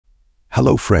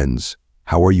Hello friends,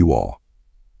 how are you all?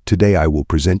 Today I will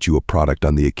present you a product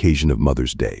on the occasion of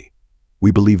Mother's Day.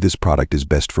 We believe this product is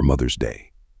best for Mother's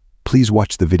Day. Please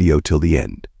watch the video till the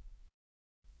end.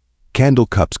 Candle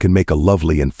cups can make a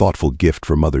lovely and thoughtful gift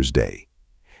for Mother's Day.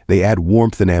 They add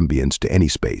warmth and ambience to any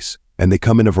space, and they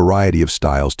come in a variety of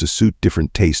styles to suit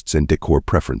different tastes and decor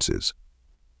preferences.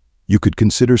 You could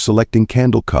consider selecting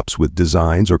candle cups with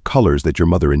designs or colors that your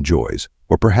mother enjoys,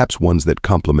 or perhaps ones that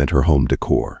complement her home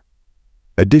decor.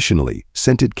 Additionally,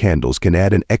 scented candles can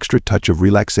add an extra touch of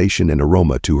relaxation and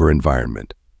aroma to her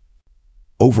environment.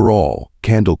 Overall,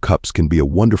 candle cups can be a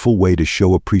wonderful way to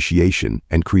show appreciation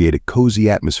and create a cozy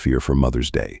atmosphere for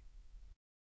Mother's Day.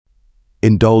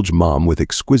 Indulge Mom with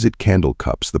exquisite candle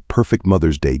cups, the perfect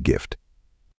Mother's Day gift.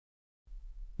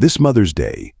 This Mother's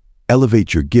Day,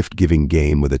 elevate your gift-giving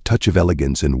game with a touch of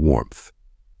elegance and warmth.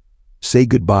 Say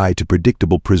goodbye to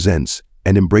predictable presents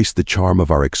and embrace the charm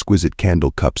of our exquisite candle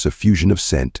cups, a fusion of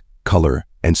scent, color,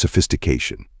 and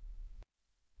sophistication.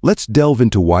 Let's delve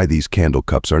into why these candle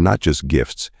cups are not just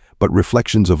gifts, but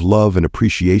reflections of love and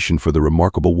appreciation for the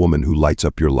remarkable woman who lights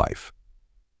up your life.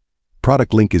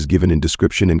 Product link is given in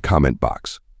description and comment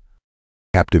box.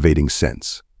 Captivating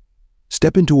scents.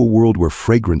 Step into a world where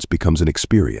fragrance becomes an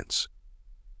experience.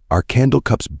 Our candle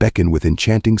cups beckon with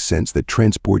enchanting scents that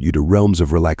transport you to realms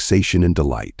of relaxation and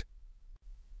delight.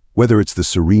 Whether it's the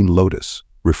serene lotus,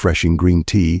 refreshing green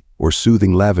tea, or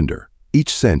soothing lavender, each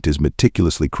scent is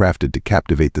meticulously crafted to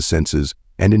captivate the senses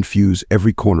and infuse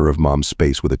every corner of Mom's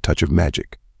space with a touch of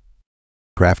magic.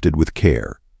 Crafted with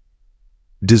care.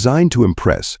 Designed to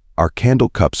impress, our candle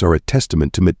cups are a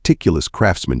testament to meticulous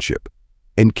craftsmanship.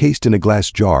 Encased in a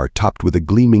glass jar topped with a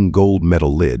gleaming gold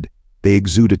metal lid, they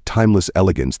exude a timeless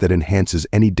elegance that enhances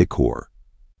any decor.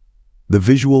 The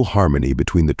visual harmony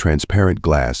between the transparent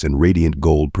glass and radiant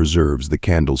gold preserves the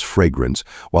candle's fragrance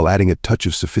while adding a touch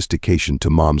of sophistication to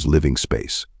Mom's living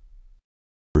space.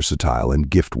 Versatile and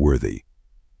gift-worthy.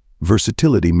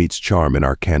 Versatility meets charm in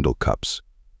our candle cups.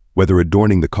 Whether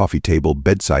adorning the coffee table,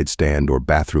 bedside stand, or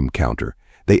bathroom counter,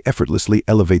 they effortlessly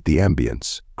elevate the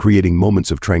ambience, creating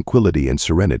moments of tranquility and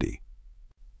serenity.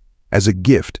 As a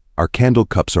gift, our candle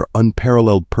cups are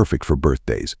unparalleled, perfect for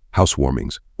birthdays,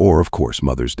 housewarmings, or, of course,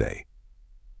 Mother's Day.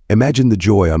 Imagine the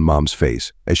joy on Mom's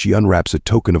face as she unwraps a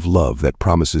token of love that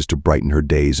promises to brighten her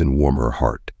days and warm her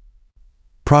heart.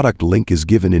 Product link is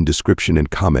given in description and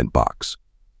comment box.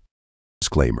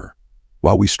 Disclaimer: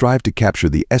 while we strive to capture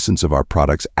the essence of our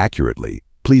products accurately,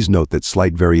 please note that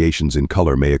slight variations in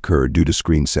color may occur due to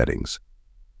screen settings.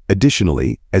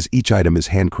 Additionally, as each item is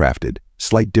handcrafted,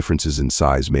 slight differences in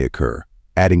size may occur,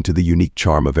 adding to the unique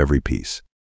charm of every piece.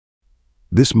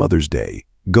 This Mother's Day,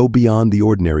 go beyond the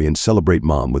ordinary and celebrate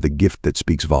Mom with a gift that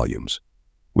speaks volumes.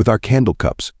 With our candle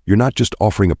cups, you're not just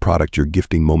offering a product, you're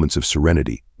gifting moments of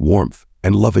serenity, warmth,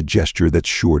 and love, a gesture that's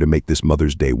sure to make this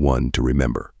Mother's Day one to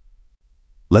remember.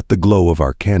 Let the glow of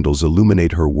our candles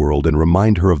illuminate her world and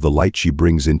remind her of the light she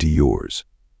brings into yours.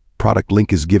 Product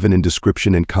link is given in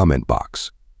description and comment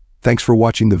box. Thanks for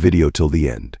watching the video till the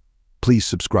end. Please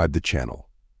subscribe the channel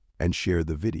and share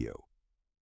the video.